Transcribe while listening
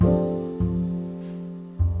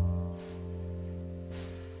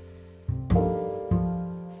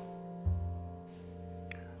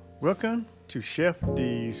Welcome to Chef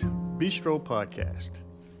D's Bistro Podcast,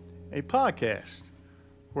 a podcast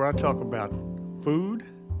where I talk about food,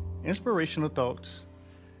 inspirational thoughts,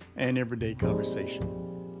 and everyday conversation.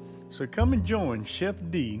 So come and join Chef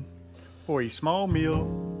D for a small meal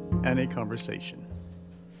and a conversation.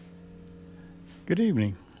 Good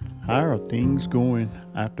evening. How are things going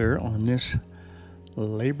out there on this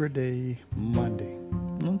Labor Day Monday,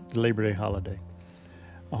 the Labor Day holiday?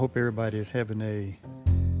 I hope everybody is having a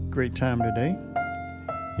great time today.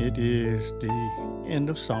 It is the end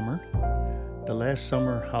of summer, the last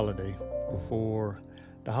summer holiday before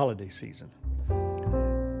the holiday season.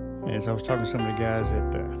 As I was talking to some of the guys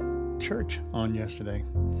at the church on yesterday,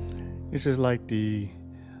 this is like the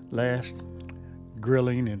last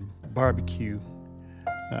grilling and barbecue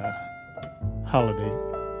holiday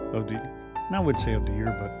of the, and I wouldn't say of the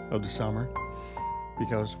year, but of the summer,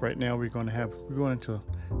 because right now we're going into a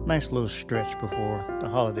nice little stretch before the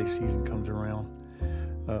holiday season comes around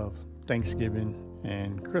of Thanksgiving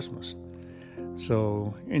and Christmas.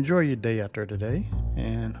 So enjoy your day out there today,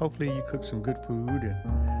 and hopefully you cook some good food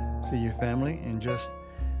and see your family and just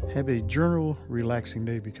have a general relaxing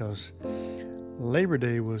day, because Labor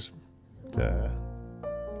Day was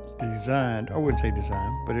designed, I wouldn't say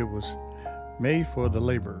designed, but it was made for the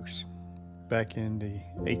laborers back in the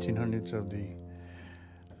 1800s of the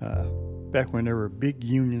back when there were big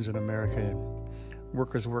unions in America and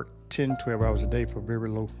workers worked 10, 12 hours a day for very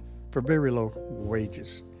low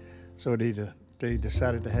wages. So they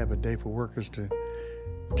decided to have a day for workers to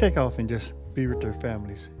take off and just be with their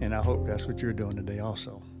families. And I hope that's what you're doing today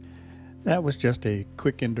also. That was just a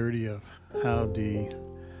quick and dirty of how the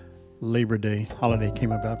Labor Day holiday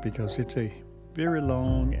came about, because it's a very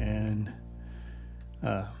long and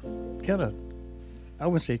kind of, I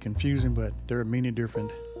wouldn't say confusing, but there are many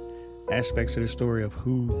different aspects of the story of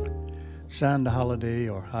who signed the holiday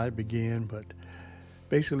or how it began. But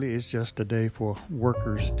basically it's just a day for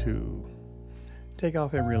workers to take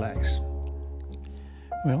off and relax.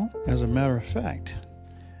 Well, as a matter of fact,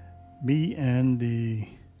 me and the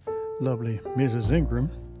lovely Mrs. Ingram,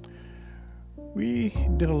 we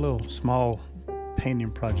did a little small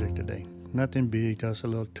painting project today. Nothing big, just a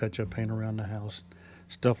little touch-up paint around the house,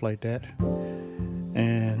 stuff like that.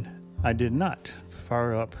 And I did not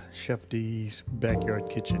fire up Chef D's backyard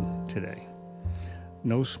kitchen today.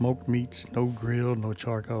 No smoked meats, no grill, no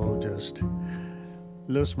charcoal, just a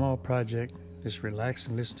little small project. Just relax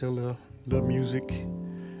and listen to a little music.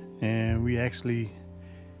 And we actually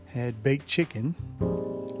had baked chicken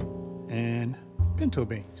and pinto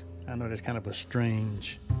beans. I know that's kind of a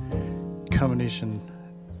strange combination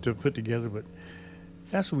to put together, but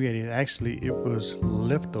that's what we had. Actually, it was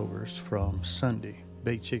leftovers from Sunday,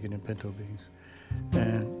 baked chicken and pinto beans.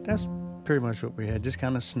 And that's pretty much what we had. Just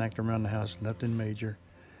kind of snacked around the house, nothing major.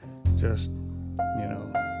 Just,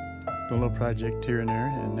 doing a little project here and there.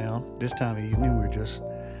 And now, this time of evening, we're just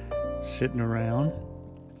sitting around,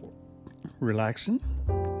 relaxing.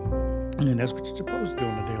 And that's what you're supposed to do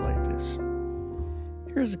on a day like this.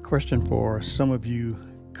 Here's a question for some of you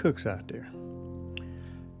cooks out there.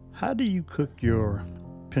 How do you cook your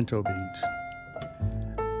pinto beans?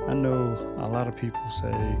 I know a lot of people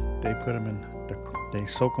say they put them they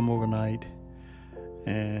soak them overnight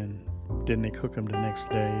and then they cook them the next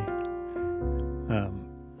day.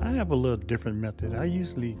 I have a little different method. I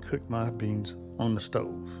usually cook my beans on the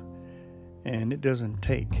stove, and it doesn't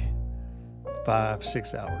take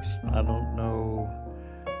 5-6 hours. I don't know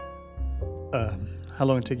how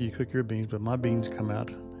long it takes you to cook your beans, but my beans come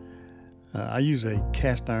out. I use a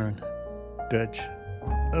cast iron Dutch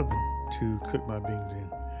oven to cook my beans in.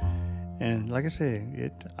 And like I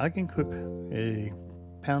said, I can cook a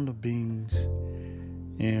pound of beans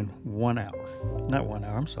in 1 hour. Not 1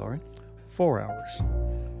 hour, I'm sorry, 4 hours.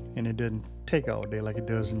 And it doesn't take all day like it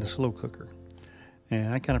does in the slow cooker.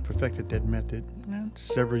 And I kind of perfected that method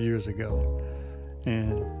several years ago.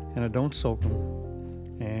 And I don't soak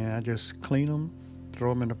them. And I just clean them,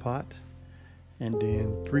 throw them in the pot. And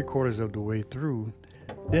then 3/4 of the way through,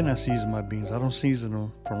 then I season my beans. I don't season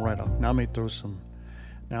them from right off. Now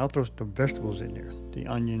I'll throw some vegetables in there, the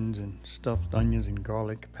onions and stuffed onions and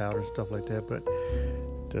garlic powder and stuff like that. But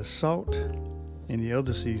the salt and the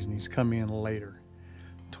other seasonings come in later,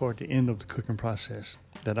 toward the end of the cooking process,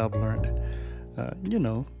 that I've learned,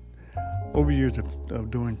 over years of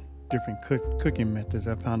doing different cooking methods.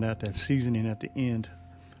 I found out that seasoning at the end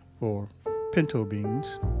for pinto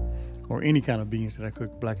beans, or any kind of beans that I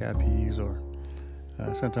cook, black-eyed peas, or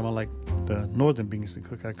sometimes I like the northern beans to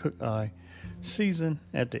cook. I season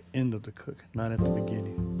at the end of the cook, not at the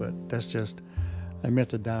beginning. But that's just a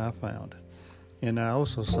method that I found. And I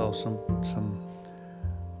also saw some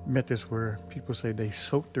methods where people say they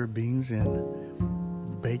soak their beans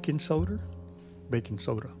in baking soda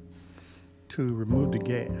to remove the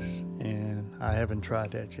gas, and I haven't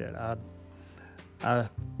tried that yet. I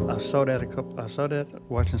saw that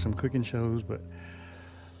watching some cooking shows, but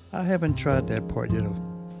I haven't tried that part yet of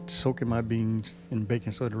soaking my beans in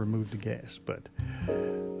baking soda to remove the gas. But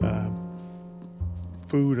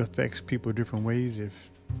food affects people different ways. If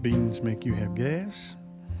beans make you have gas,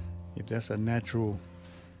 if that's a natural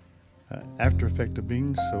after effect of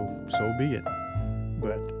beans, so be it.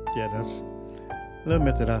 But yeah, that's a little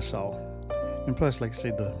method I saw. And plus, like I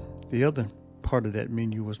said, the other part of that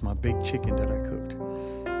menu was my baked chicken that I cooked.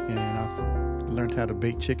 And I've learned how to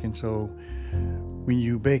bake chicken, so when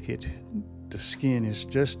you bake it, the skin is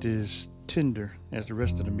just as tender as the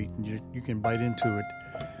rest of the meat, and you can bite into it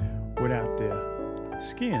without the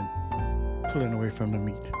skin pulling away from the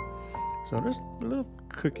meat. So there's a little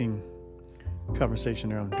cooking conversation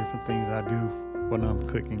there on different things I do when I'm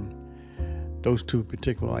cooking those two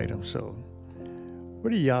particular items. So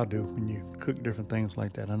what do y'all do when you cook different things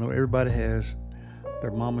like that? I know everybody has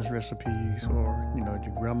their mama's recipes, or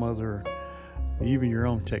your grandmother, or even your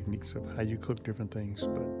own techniques of how you cook different things.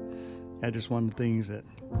 But that's just one of the things that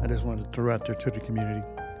I just wanted to throw out there to the community.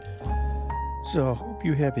 So I hope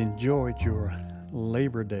you have enjoyed your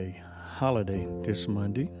Labor Day holiday this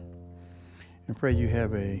Monday, and pray you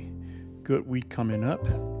have a good week coming up,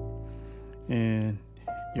 and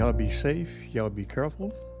y'all be safe, y'all be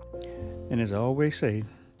careful. And as I always say,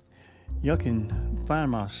 y'all can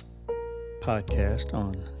find my podcast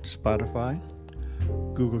on Spotify,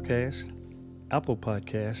 Google Cast, Apple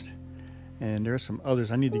Podcast, and there are some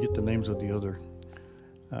others. I need to get the names of the other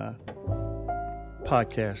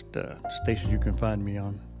podcast stations you can find me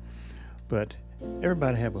on. But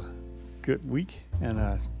everybody have a good week, and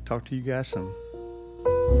I'll talk to you guys soon.